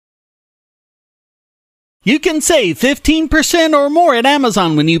You can save 15% or more at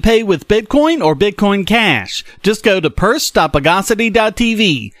Amazon when you pay with Bitcoin or Bitcoin Cash. Just go to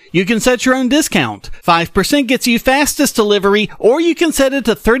purse.bogosity.tv. You can set your own discount. 5% gets you fastest delivery, or you can set it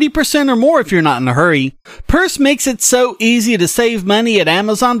to 30% or more if you're not in a hurry. Purse makes it so easy to save money at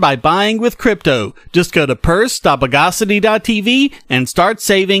Amazon by buying with crypto. Just go to purse.bogosity.tv and start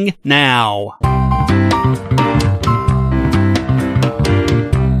saving now.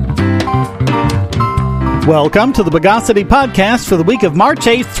 Welcome to the Bogosity Podcast for the week of March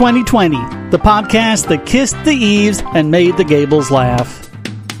 8th, 2020. The podcast that kissed the eaves and made the gables laugh.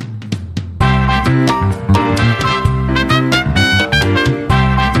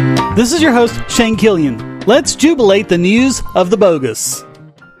 This is your host, Shane Killian. Let's jubilate the news of the bogus.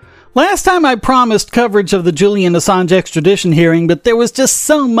 Last time I promised coverage of the Julian Assange extradition hearing, but there was just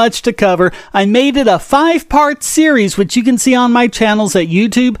so much to cover, I made it a 5-part series which you can see on my channels at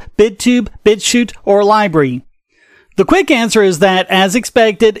YouTube, BitTube, BitChute, or Library. The quick answer is that, as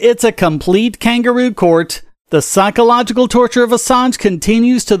expected, it's a complete kangaroo court. The psychological torture of Assange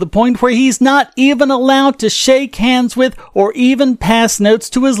continues to the point where he's not even allowed to shake hands with or even pass notes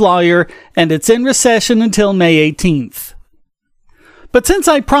to his lawyer, and it's in recession until May 18th. But since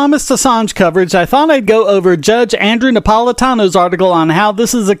I promised Assange coverage, I thought I'd go over Judge Andrew Napolitano's article on how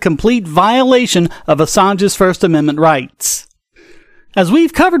this is a complete violation of Assange's First Amendment rights. As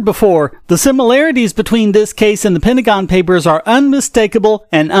we've covered before, the similarities between this case and the Pentagon Papers are unmistakable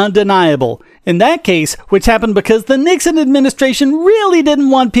and undeniable. In that case, which happened because the Nixon administration really didn't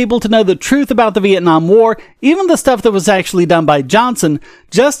want people to know the truth about the Vietnam War, even the stuff that was actually done by Johnson,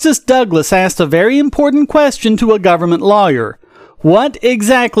 Justice Douglas asked a very important question to a government lawyer. What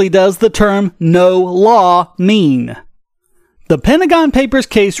exactly does the term no law mean? The Pentagon Papers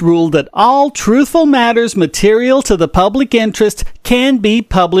case ruled that all truthful matters material to the public interest can be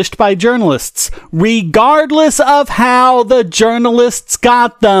published by journalists, regardless of how the journalists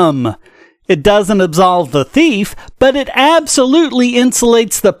got them. It doesn't absolve the thief, but it absolutely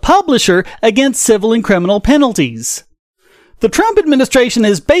insulates the publisher against civil and criminal penalties. The Trump administration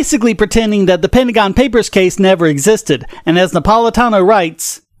is basically pretending that the Pentagon Papers case never existed, and as Napolitano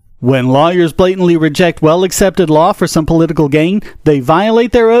writes, when lawyers blatantly reject well-accepted law for some political gain, they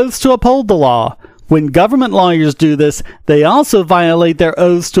violate their oaths to uphold the law. When government lawyers do this, they also violate their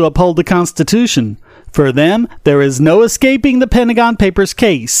oaths to uphold the Constitution. For them, there is no escaping the Pentagon Papers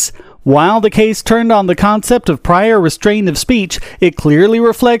case. While the case turned on the concept of prior restraint of speech, it clearly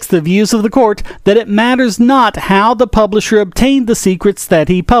reflects the views of the court that it matters not how the publisher obtained the secrets that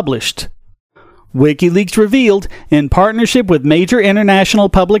he published. WikiLeaks revealed, in partnership with major international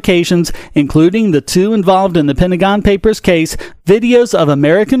publications, including the two involved in the Pentagon Papers case, videos of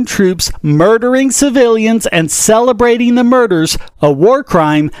American troops murdering civilians and celebrating the murders, a war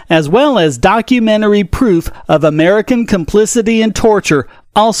crime, as well as documentary proof of American complicity in torture,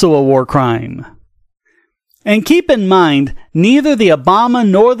 also a war crime. And keep in mind, neither the Obama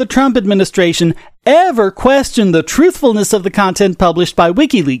nor the Trump administration ever questioned the truthfulness of the content published by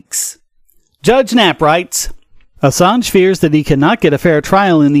WikiLeaks. Judge Knapp writes, Assange fears that he cannot get a fair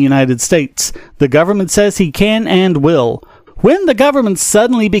trial in the United States. The government says he can and will. When the government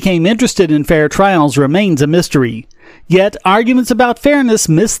suddenly became interested in fair trials remains a mystery. Yet, arguments about fairness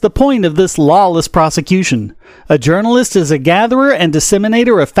miss the point of this lawless prosecution. A journalist is a gatherer and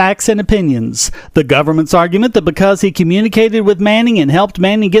disseminator of facts and opinions. The government's argument that because he communicated with Manning and helped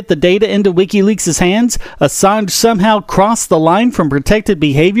Manning get the data into WikiLeaks' hands, Assange somehow crossed the line from protected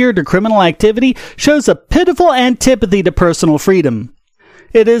behavior to criminal activity shows a pitiful antipathy to personal freedom.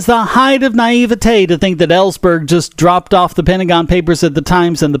 It is the height of naivete to think that Ellsberg just dropped off the Pentagon Papers at the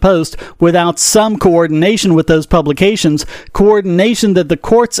Times and the Post without some coordination with those publications, coordination that the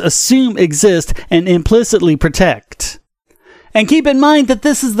courts assume exist and implicitly protect. And keep in mind that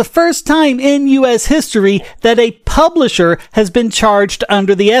this is the first time in U.S. history that a publisher has been charged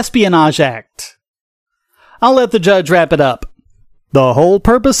under the Espionage Act. I'll let the judge wrap it up. The whole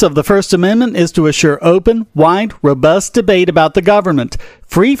purpose of the First Amendment is to assure open, wide, robust debate about the government,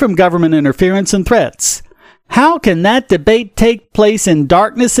 free from government interference and threats. How can that debate take place in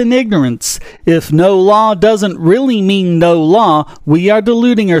darkness and ignorance? If no law doesn't really mean no law, we are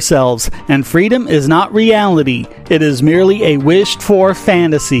deluding ourselves, and freedom is not reality. It is merely a wished-for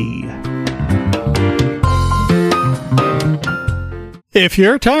fantasy. If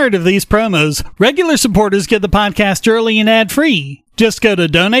you're tired of these promos, regular supporters get the podcast early and ad-free. Just go to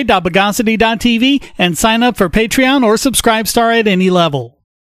donate.bogosity.tv and sign up for Patreon or Subscribe Star at any level.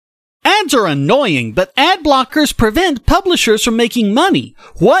 Ads are annoying, but ad blockers prevent publishers from making money.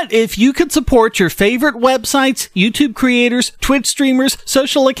 What if you could support your favorite websites, YouTube creators, Twitch streamers,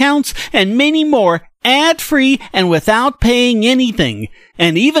 social accounts, and many more ad-free and without paying anything,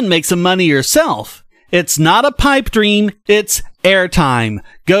 and even make some money yourself? It's not a pipe dream, it's airtime.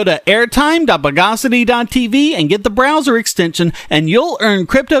 Go to airtime.bogosity.tv and get the browser extension, and you'll earn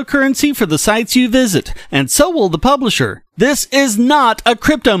cryptocurrency for the sites you visit, and so will the publisher. This is not a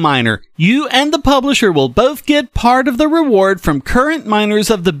crypto miner. You and the publisher will both get part of the reward from current miners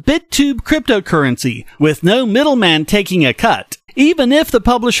of the BitTube cryptocurrency, with no middleman taking a cut. Even if the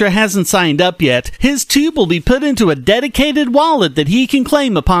publisher hasn't signed up yet, his tube will be put into a dedicated wallet that he can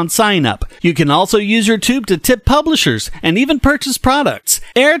claim upon sign up. You can also use your tube to tip publishers and even purchase products.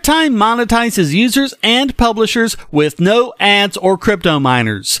 Airtime monetizes users and publishers with no ads or crypto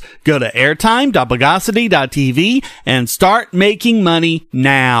miners. Go to airtime.bogosity.tv and start making money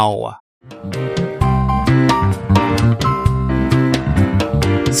now.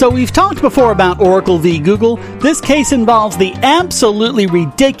 So we've talked before about Oracle v. Google. This case involves the absolutely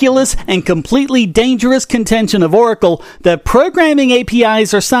ridiculous and completely dangerous contention of Oracle that programming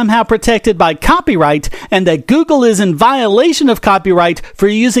APIs are somehow protected by copyright and that Google is in violation of copyright for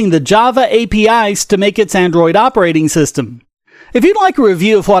using the Java APIs to make its Android operating system. If you'd like a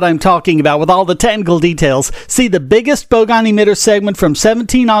review of what I'm talking about with all the technical details, see the biggest bogon emitter segment from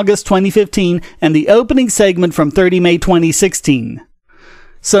 17 August 2015 and the opening segment from 30 May 2016.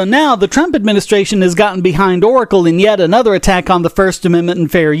 So now the Trump administration has gotten behind Oracle in yet another attack on the First Amendment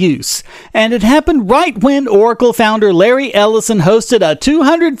and fair use. And it happened right when Oracle founder Larry Ellison hosted a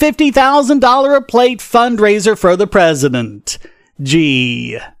 $250,000 a plate fundraiser for the president.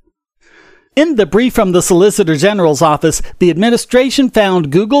 Gee. In the brief from the Solicitor General's office, the administration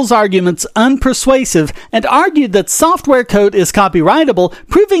found Google's arguments unpersuasive and argued that software code is copyrightable,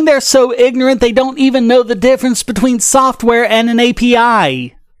 proving they're so ignorant they don't even know the difference between software and an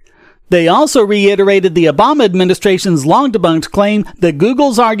API. They also reiterated the Obama administration's long-debunked claim that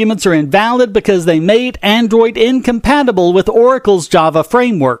Google's arguments are invalid because they made Android incompatible with Oracle's Java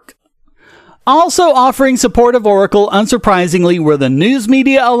framework. Also offering support of Oracle, unsurprisingly, were the News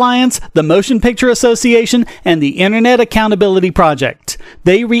Media Alliance, the Motion Picture Association, and the Internet Accountability Project.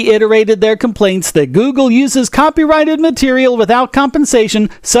 They reiterated their complaints that Google uses copyrighted material without compensation,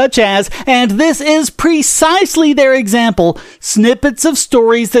 such as, and this is precisely their example, snippets of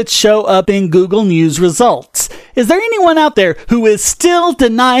stories that show up in Google News results. Is there anyone out there who is still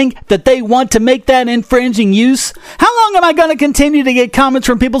denying that they want to make that infringing use? How long am I going to continue to get comments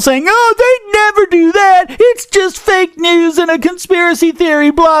from people saying, oh, they never do that. It's just fake news and a conspiracy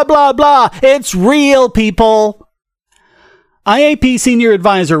theory, blah, blah, blah. It's real, people. IAP Senior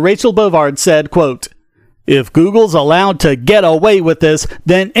Advisor Rachel Bovard said, quote, if Google's allowed to get away with this,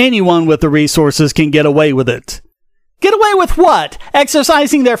 then anyone with the resources can get away with it. Get away with what?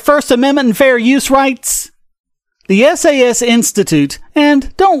 Exercising their First Amendment and fair use rights? The SAS Institute,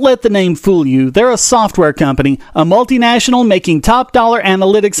 and don't let the name fool you, they're a software company, a multinational making top-dollar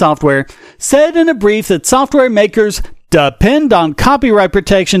analytic software, said in a brief that software makers depend on copyright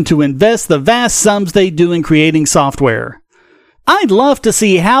protection to invest the vast sums they do in creating software. I'd love to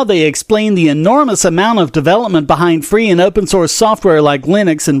see how they explain the enormous amount of development behind free and open-source software like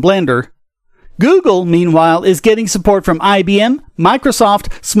Linux and Blender. Google, meanwhile, is getting support from IBM,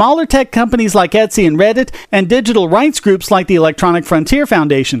 Microsoft, smaller tech companies like Etsy and Reddit, and digital rights groups like the Electronic Frontier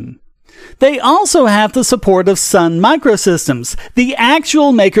Foundation. They also have the support of Sun Microsystems, the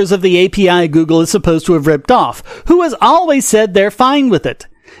actual makers of the API Google is supposed to have ripped off, who has always said they're fine with it.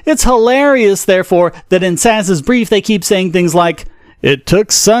 It's hilarious, therefore, that in SAS's brief they keep saying things like, it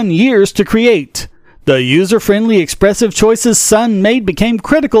took Sun years to create. The user-friendly expressive choices Sun made became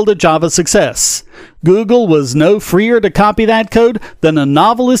critical to Java's success. Google was no freer to copy that code than a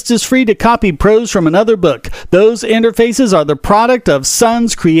novelist is free to copy prose from another book. Those interfaces are the product of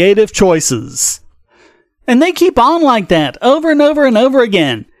Sun's creative choices. And they keep on like that, over and over and over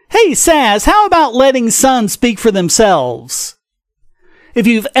again. Hey, SAS, how about letting Sun speak for themselves? If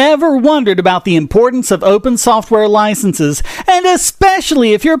you've ever wondered about the importance of open software licenses, and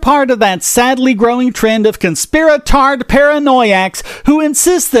especially if you're part of that sadly growing trend of conspiratard paranoiacs who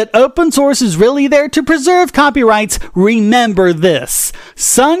insist that open source is really there to preserve copyrights, remember this.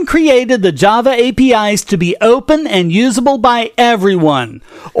 Sun created the Java APIs to be open and usable by everyone.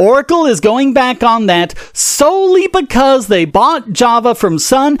 Oracle is going back on that solely because they bought Java from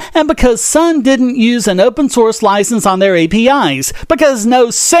Sun and because Sun didn't use an open source license on their APIs, because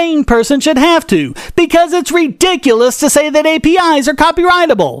no sane person should have to, because it's ridiculous to say that APIs are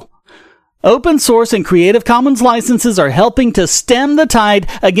copyrightable. Open source and Creative Commons licenses are helping to stem the tide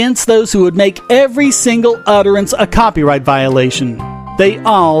against those who would make every single utterance a copyright violation. They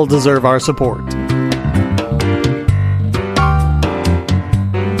all deserve our support.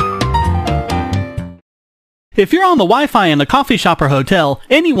 If you're on the Wi-Fi in a coffee shop or hotel,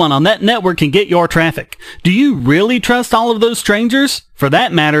 anyone on that network can get your traffic. Do you really trust all of those strangers? For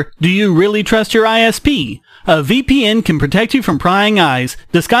that matter, do you really trust your ISP? A VPN can protect you from prying eyes,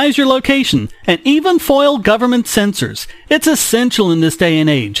 disguise your location, and even foil government censors. It's essential in this day and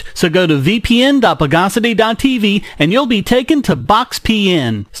age, so go to vpn.bogosity.tv and you'll be taken to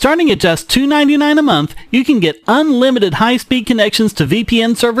BoxPN. Starting at just $2.99 a month, you can get unlimited high-speed connections to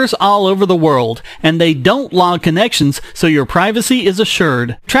VPN servers all over the world, and they don't log connections, so your privacy is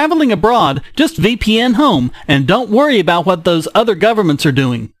assured. Traveling abroad, just VPN home, and don't worry about what those other governments are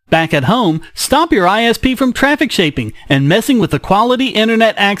doing. Back at home, stop your ISP from traffic shaping and messing with the quality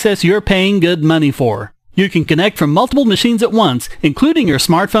internet access you're paying good money for. You can connect from multiple machines at once, including your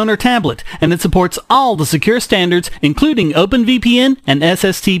smartphone or tablet, and it supports all the secure standards, including OpenVPN and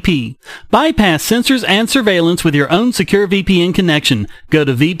SSTP. Bypass censors and surveillance with your own secure VPN connection. Go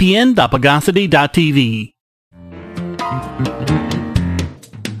to vpn.bogosity.tv.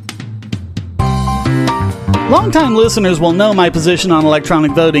 Longtime listeners will know my position on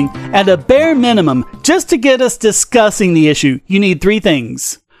electronic voting. At a bare minimum, just to get us discussing the issue, you need three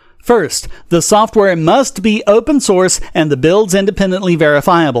things. First, the software must be open source and the builds independently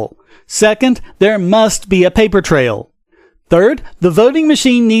verifiable. Second, there must be a paper trail. Third, the voting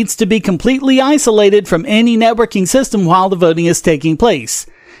machine needs to be completely isolated from any networking system while the voting is taking place.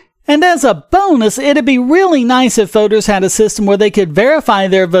 And as a bonus, it'd be really nice if voters had a system where they could verify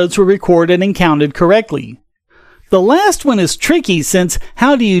their votes were recorded and counted correctly. The last one is tricky, since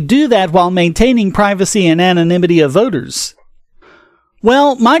how do you do that while maintaining privacy and anonymity of voters?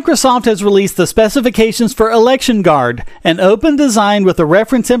 Well, Microsoft has released the specifications for Election Guard, an open design with a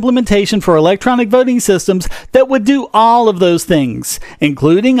reference implementation for electronic voting systems that would do all of those things,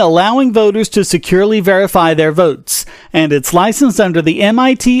 including allowing voters to securely verify their votes. And it's licensed under the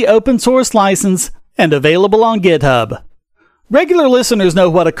MIT open source license and available on GitHub. Regular listeners know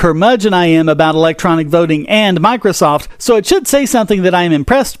what a curmudgeon I am about electronic voting and Microsoft, so it should say something that I am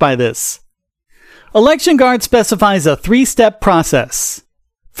impressed by this. Election Guard specifies a three-step process.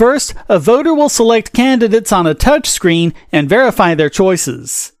 First, a voter will select candidates on a touch screen and verify their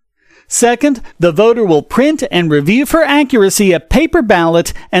choices. Second, the voter will print and review for accuracy a paper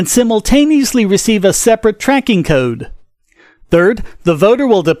ballot and simultaneously receive a separate tracking code. Third, the voter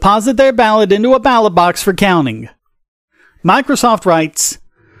will deposit their ballot into a ballot box for counting. Microsoft writes,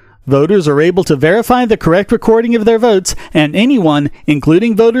 voters are able to verify the correct recording of their votes, and anyone,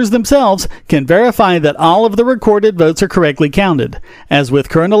 including voters themselves, can verify that all of the recorded votes are correctly counted. As with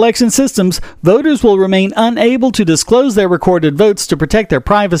current election systems, voters will remain unable to disclose their recorded votes to protect their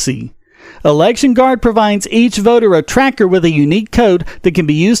privacy. Election Guard provides each voter a tracker with a unique code that can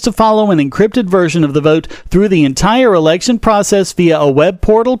be used to follow an encrypted version of the vote through the entire election process via a web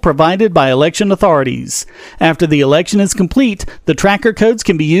portal provided by election authorities. After the election is complete, the tracker codes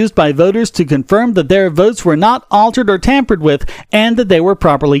can be used by voters to confirm that their votes were not altered or tampered with and that they were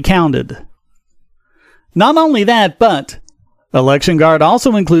properly counted. Not only that, but Election Guard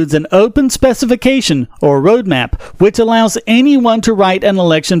also includes an open specification, or roadmap, which allows anyone to write an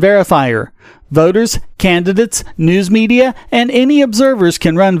election verifier. Voters, candidates, news media, and any observers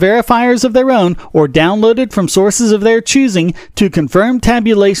can run verifiers of their own or download it from sources of their choosing to confirm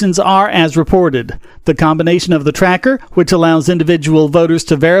tabulations are as reported. The combination of the tracker, which allows individual voters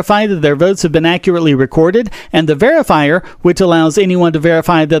to verify that their votes have been accurately recorded, and the verifier, which allows anyone to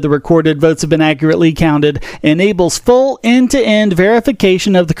verify that the recorded votes have been accurately counted, enables full end-to-end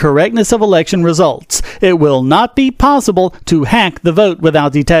verification of the correctness of election results. It will not be possible to hack the vote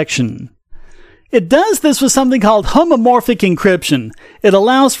without detection. It does this with something called homomorphic encryption. It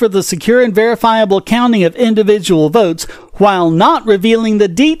allows for the secure and verifiable counting of individual votes while not revealing the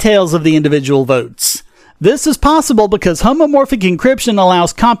details of the individual votes. This is possible because homomorphic encryption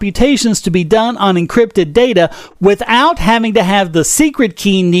allows computations to be done on encrypted data without having to have the secret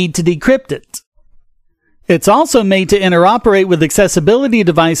key need to decrypt it. It's also made to interoperate with accessibility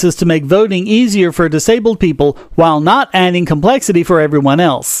devices to make voting easier for disabled people while not adding complexity for everyone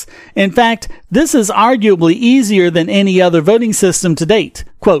else. In fact, this is arguably easier than any other voting system to date.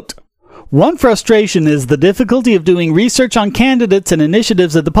 Quote, one frustration is the difficulty of doing research on candidates and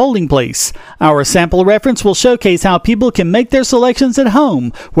initiatives at the polling place. Our sample reference will showcase how people can make their selections at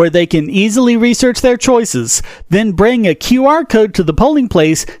home, where they can easily research their choices, then bring a QR code to the polling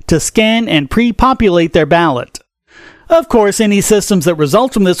place to scan and pre-populate their ballot. Of course, any systems that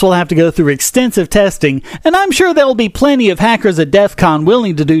result from this will have to go through extensive testing, and I'm sure there will be plenty of hackers at DEF CON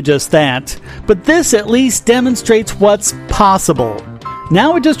willing to do just that. But this at least demonstrates what's possible.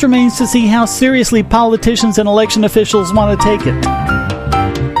 Now it just remains to see how seriously politicians and election officials want to take it.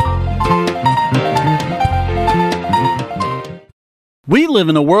 We live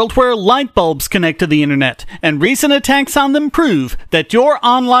in a world where light bulbs connect to the internet, and recent attacks on them prove that your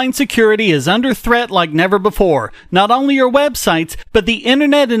online security is under threat like never before. Not only your websites, but the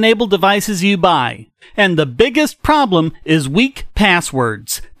internet-enabled devices you buy. And the biggest problem is weak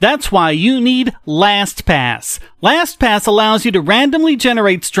passwords. That's why you need LastPass. LastPass allows you to randomly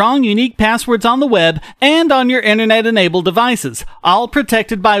generate strong, unique passwords on the web and on your internet-enabled devices, all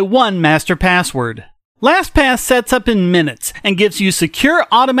protected by one master password. LastPass sets up in minutes and gives you secure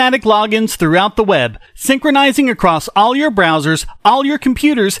automatic logins throughout the web, synchronizing across all your browsers, all your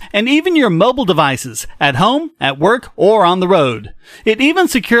computers, and even your mobile devices, at home, at work, or on the road. It even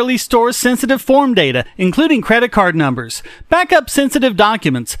securely stores sensitive form data, including credit card numbers, backup sensitive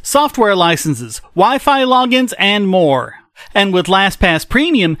documents, software licenses, Wi-Fi logins, and more. And with LastPass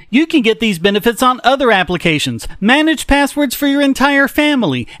Premium, you can get these benefits on other applications, manage passwords for your entire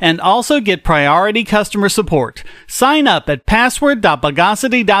family, and also get priority customer support. Sign up at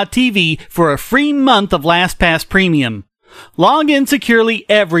password.bogosity.tv for a free month of LastPass Premium. Log in securely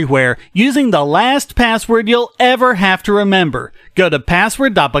everywhere using the last password you'll ever have to remember. Go to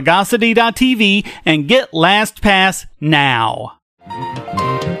password.bogosity.tv and get LastPass now.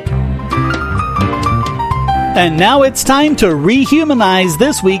 And now it's time to rehumanize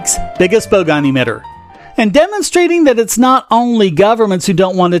this week's biggest bogon emitter. And demonstrating that it's not only governments who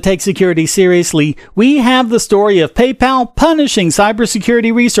don't want to take security seriously, we have the story of PayPal punishing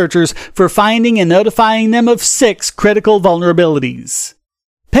cybersecurity researchers for finding and notifying them of 6 critical vulnerabilities.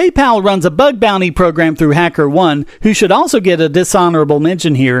 PayPal runs a bug bounty program through HackerOne, who should also get a dishonorable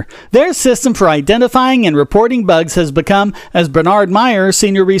mention here. Their system for identifying and reporting bugs has become, as Bernard Meyer,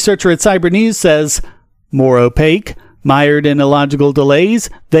 senior researcher at Cyber News, says, more opaque, mired in illogical delays,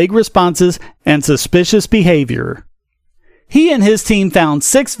 vague responses, and suspicious behavior. He and his team found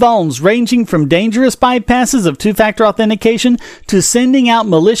 6 vulns ranging from dangerous bypasses of two-factor authentication to sending out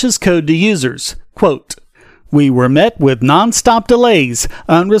malicious code to users. Quote, "We were met with non-stop delays,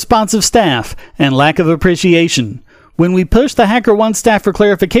 unresponsive staff, and lack of appreciation. When we pushed the HackerOne staff for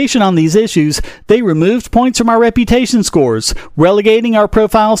clarification on these issues, they removed points from our reputation scores, relegating our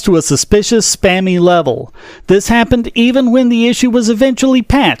profiles to a suspicious, spammy level. This happened even when the issue was eventually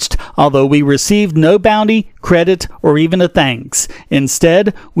patched, although we received no bounty, credit, or even a thanks.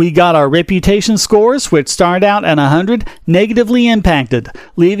 Instead, we got our reputation scores, which started out at 100, negatively impacted,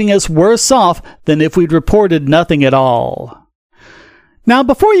 leaving us worse off than if we'd reported nothing at all." Now,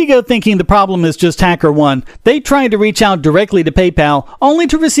 before you go thinking the problem is just HackerOne, they tried to reach out directly to PayPal, only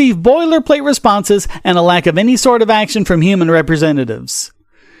to receive boilerplate responses and a lack of any sort of action from human representatives.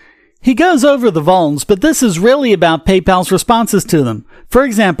 He goes over the vulns, but this is really about PayPal's responses to them. For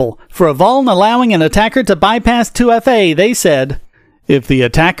example, for a vuln allowing an attacker to bypass 2FA, they said, "If the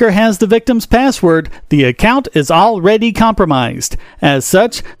attacker has the victim's password, the account is already compromised. As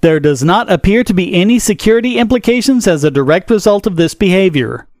such, there does not appear to be any security implications as a direct result of this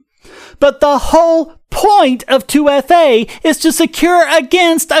behavior." But the whole point of 2FA is to secure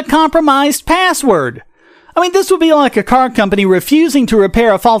against a compromised password. I mean, this would be like a car company refusing to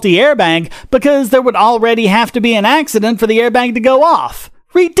repair a faulty airbag because there would already have to be an accident for the airbag to go off.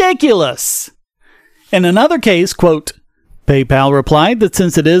 Ridiculous! In another case, quote, "PayPal replied that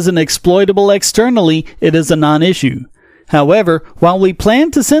since it isn't exploitable externally, it is a non-issue. However, while we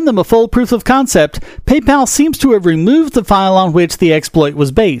plan to send them a full proof of concept, PayPal seems to have removed the file on which the exploit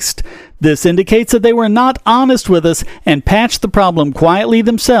was based. This indicates that they were not honest with us and patched the problem quietly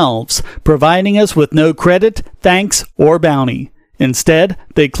themselves, providing us with no credit, thanks, or bounty. Instead,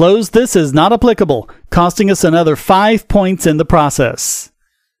 they closed this as not applicable, costing us another 5 points in the process."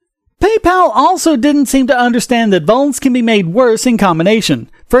 PayPal also didn't seem to understand that vulns can be made worse in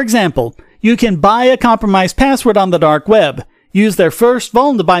combination. For example, you can buy a compromised password on the dark web, use their first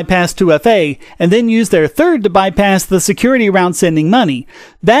vuln to bypass 2FA, and then use their third to bypass the security around sending money.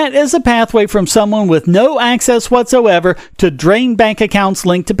 That is a pathway from someone with no access whatsoever to drain bank accounts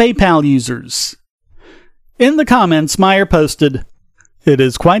linked to PayPal users. In the comments, Meyer posted, "It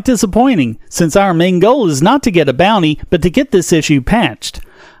is quite disappointing, since our main goal is not to get a bounty, but to get this issue patched.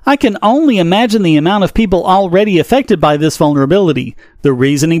 I can only imagine the amount of people already affected by this vulnerability. The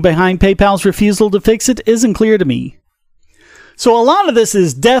reasoning behind PayPal's refusal to fix it isn't clear to me." So a lot of this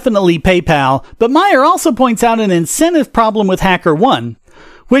is definitely PayPal, but Meyer also points out an incentive problem with HackerOne.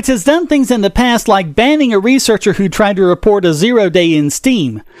 which has done things in the past like banning a researcher who tried to report a 0-day in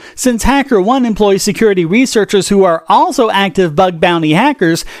Steam. Since HackerOne employs security researchers who are also active bug bounty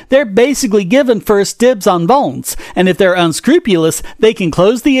hackers, they're basically given first dibs on vulns, and if they're unscrupulous, they can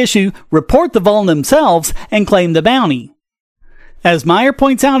close the issue, report the vuln themselves, and claim the bounty. As Meyer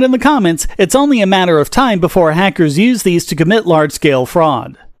points out in the comments, it's only a matter of time before hackers use these to commit large-scale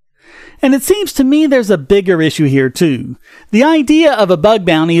fraud. And it seems to me there's a bigger issue here too. The idea of a bug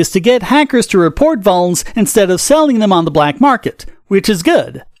bounty is to get hackers to report vulns instead of selling them on the black market, which is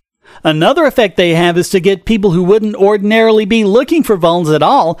good. Another effect they have is to get people who wouldn't ordinarily be looking for vulns at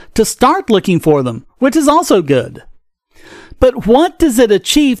all to start looking for them, which is also good. But what does it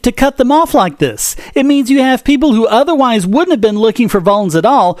achieve to cut them off like this? It means you have people who otherwise wouldn't have been looking for vulns at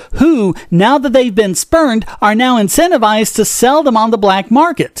all, who, now that they've been spurned, are now incentivized to sell them on the black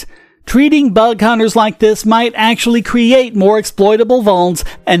market. Treating bug hunters like this might actually create more exploitable vulns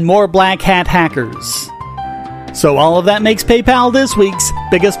and more black hat hackers. So all of that makes PayPal this week's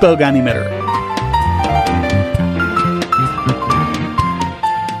biggest bogon emitter.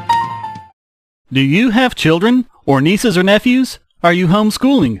 Do you have children or nieces or nephews? Are you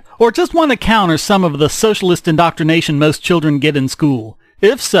homeschooling or just want to counter some of the socialist indoctrination most children get in school?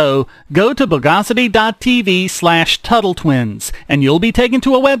 If so, go to bogosity.tv/TuttleTwins, and you'll be taken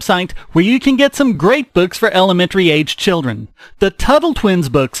to a website where you can get some great books for elementary-age children. The Tuttle Twins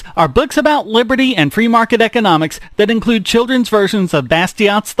books are books about liberty and free market economics that include children's versions of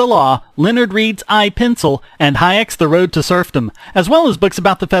Bastiat's The Law, Leonard Read's I, Pencil, and Hayek's The Road to Serfdom, as well as books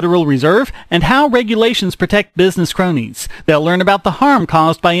about the Federal Reserve and how regulations protect business cronies. They'll learn about the harm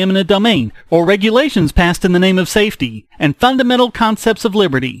caused by eminent domain, or regulations passed in the name of safety, and fundamental concepts of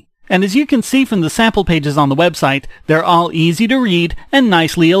liberty. And as you can see from the sample pages on the website, they're all easy to read and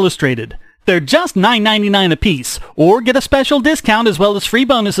nicely illustrated. They're just $9.99 a piece, or get a special discount as well as free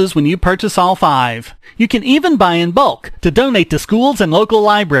bonuses when you purchase all 5. You can even buy in bulk to donate to schools and local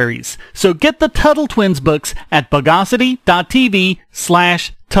libraries. So get the Tuttle Twins books at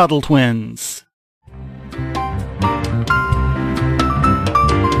bogosity.tv/TuttleTwins.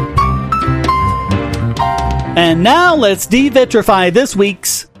 And now let's devitrify this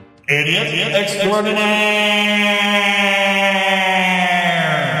week's Idiot Extraordinaire.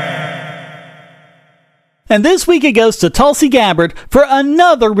 And this week it goes to Tulsi Gabbard for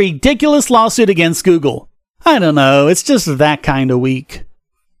another ridiculous lawsuit against Google. I don't know, it's just that kind of week.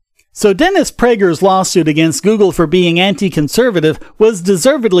 So Dennis Prager's lawsuit against Google for being anti-conservative was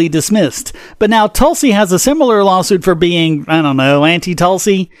deservedly dismissed, but now Tulsi has a similar lawsuit for being,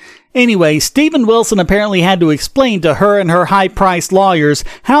 anti-Tulsi. Anyway, Stephen Wilson apparently had to explain to her and her high-priced lawyers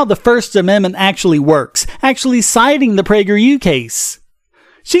how the First Amendment actually works, actually citing the PragerU case.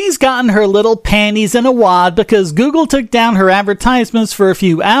 She's gotten her little panties in a wad because Google took down her advertisements for a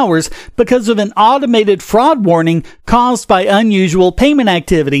few hours because of an automated fraud warning caused by unusual payment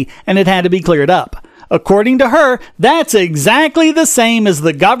activity, and it had to be cleared up. According to her, that's exactly the same as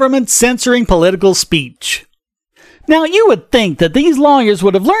the government censoring political speech. Now, you would think that these lawyers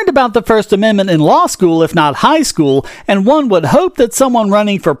would have learned about the First Amendment in law school, if not high school, and one would hope that someone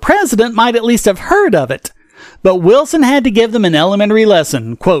running for president might at least have heard of it. But Wilson had to give them an elementary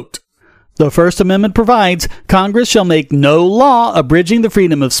lesson. Quote, "The First Amendment provides, Congress shall make no law abridging the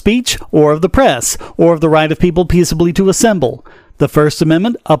freedom of speech or of the press, or of the right of people peaceably to assemble. The First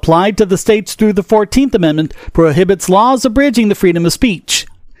Amendment, applied to the states through the 14th Amendment, prohibits laws abridging the freedom of speech."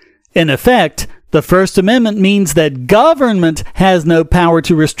 In effect, the First Amendment means that government has no power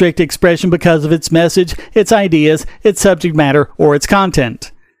to restrict expression because of its message, its ideas, its subject matter, or its content.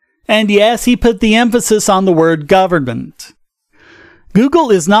 And yes, he put the emphasis on the word government.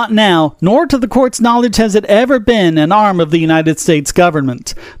 Google is not now, nor to the court's knowledge has it ever been, an arm of the United States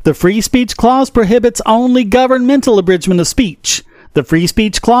government. The Free Speech Clause prohibits only governmental abridgment of speech. The Free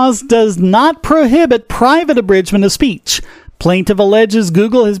Speech Clause does not prohibit private abridgment of speech. Plaintiff alleges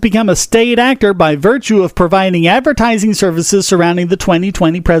Google has become a state actor by virtue of providing advertising services surrounding the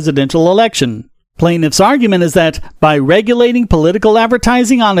 2020 presidential election. Plaintiff's argument is that, by regulating political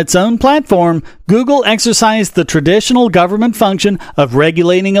advertising on its own platform, Google exercised the traditional government function of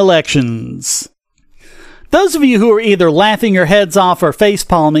regulating elections. Those of you who are either laughing your heads off or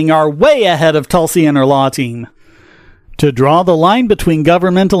facepalming are way ahead of Tulsi and her law team. To draw the line between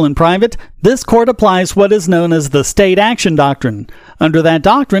governmental and private, this court applies what is known as the state action doctrine. Under that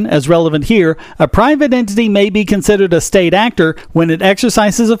doctrine, as relevant here, a private entity may be considered a state actor when it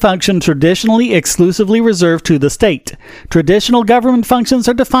exercises a function traditionally exclusively reserved to the state. Traditional government functions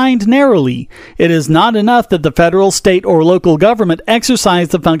are defined narrowly. It is not enough that the federal, state, or local government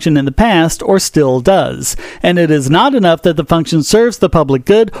exercised the function in the past or still does, and it is not enough that the function serves the public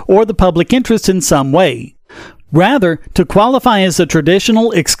good or the public interest in some way. Rather, to qualify as a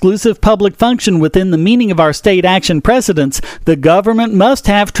traditional exclusive public function within the meaning of our state action precedents, the government must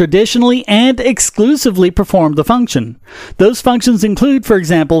have traditionally and exclusively performed the function. Those functions include, for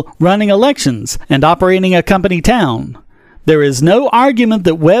example, running elections and operating a company town. There is no argument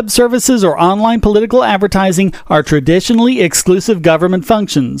that web services or online political advertising are traditionally exclusive government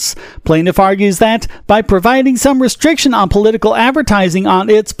functions. Plaintiff argues that, by providing some restriction on political advertising on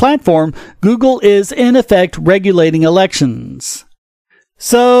its platform, Google is in effect regulating elections.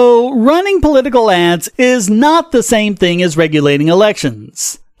 So, running political ads is not the same thing as regulating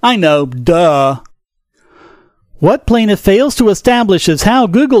elections. I know, duh. What plaintiff fails to establish is how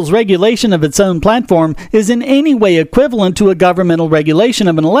Google's regulation of its own platform is in any way equivalent to a governmental regulation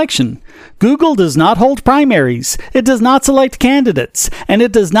of an election. Google does not hold primaries, it does not select candidates, and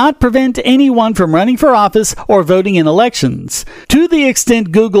it does not prevent anyone from running for office or voting in elections. To the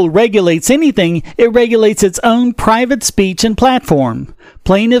extent Google regulates anything, it regulates its own private speech and platform.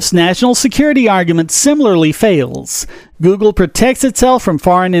 Plaintiff's national security argument similarly fails. Google protects itself from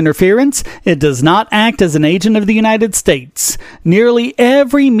foreign interference. It does not act as an agent of the United States. Nearly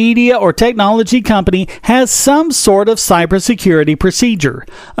every media or technology company has some sort of cybersecurity procedure.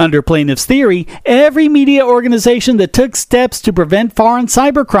 Under plaintiff's theory, every media organization that took steps to prevent foreign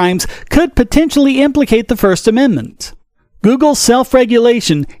cybercrimes could potentially implicate the First Amendment. Google's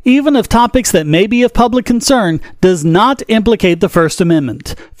self-regulation, even of topics that may be of public concern, does not implicate the First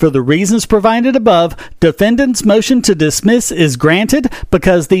Amendment. For the reasons provided above, defendant's motion to dismiss is granted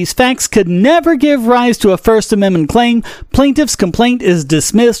because these facts could never give rise to a First Amendment claim. Plaintiff's complaint is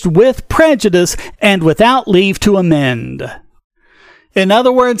dismissed with prejudice and without leave to amend. In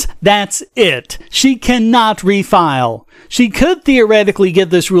other words, that's it. She cannot refile. She could theoretically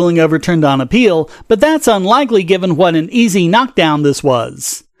get this ruling overturned on appeal, but that's unlikely given what an easy knockdown this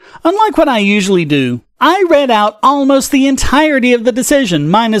was. Unlike what I usually do, I read out almost the entirety of the decision,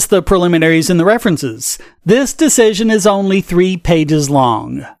 minus the preliminaries and the references. This decision is only 3 pages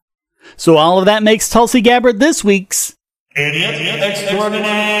long. So all of that makes Tulsi Gabbard this week's Idiot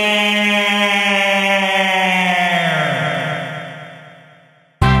Extraordinaire!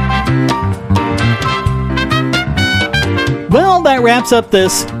 Well, that wraps up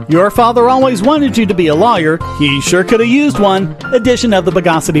this Your Father Always Wanted You to Be a Lawyer, He Sure Could Have Used One edition of the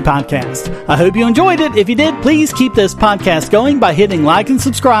Bogosity Podcast. I hope you enjoyed it. If you did, please keep this podcast going by hitting like and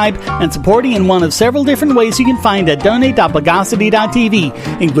subscribe and supporting in one of several different ways you can find at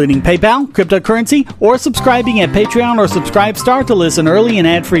donate.bogosity.tv, including PayPal, cryptocurrency, or subscribing at Patreon or Subscribestar to listen early and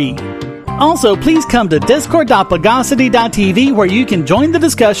ad-free. Also, please come to discord.bogosity.tv where you can join the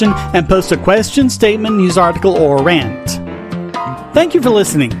discussion and post a question, statement, news article, or rant. Thank you for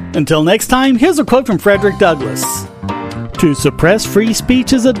listening. Until next time, here's a quote from Frederick Douglass. To suppress free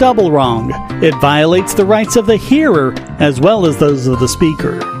speech is a double wrong. It violates the rights of the hearer as well as those of the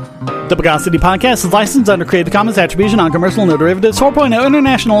speaker. The Bogosity Podcast is licensed under Creative Commons Attribution Non-Commercial No Derivatives 4.0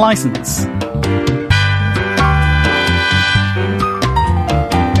 International License.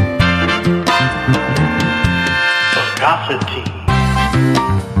 Bogosity.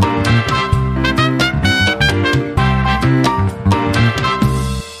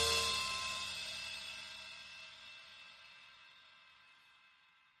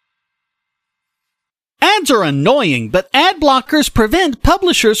 Ads are annoying, but ad blockers prevent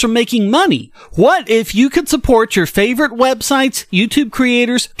publishers from making money. What if you could support your favorite websites, YouTube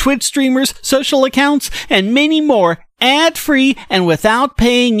creators, Twitch streamers, social accounts, and many more ad-free and without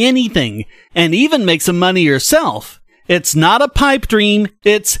paying anything, and even make some money yourself? It's not a pipe dream,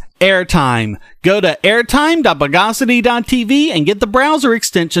 it's airtime. Go to airtime.bogosity.tv and get the browser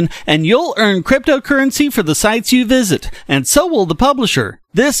extension, and you'll earn cryptocurrency for the sites you visit, and so will the publisher.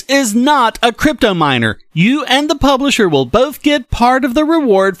 This is not a crypto miner. You and the publisher will both get part of the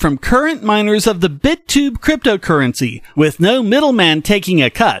reward from current miners of the BitTube cryptocurrency, with no middleman taking a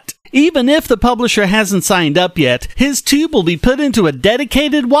cut. Even if the publisher hasn't signed up yet, his tube will be put into a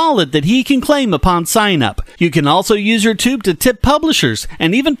dedicated wallet that he can claim upon sign up. You can also use your tube to tip publishers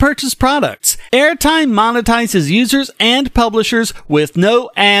and even purchase products. Airtime monetizes users and publishers with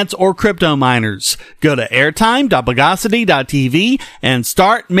no ads or crypto miners. Go to airtime.bogosity.tv and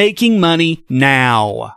start making money now.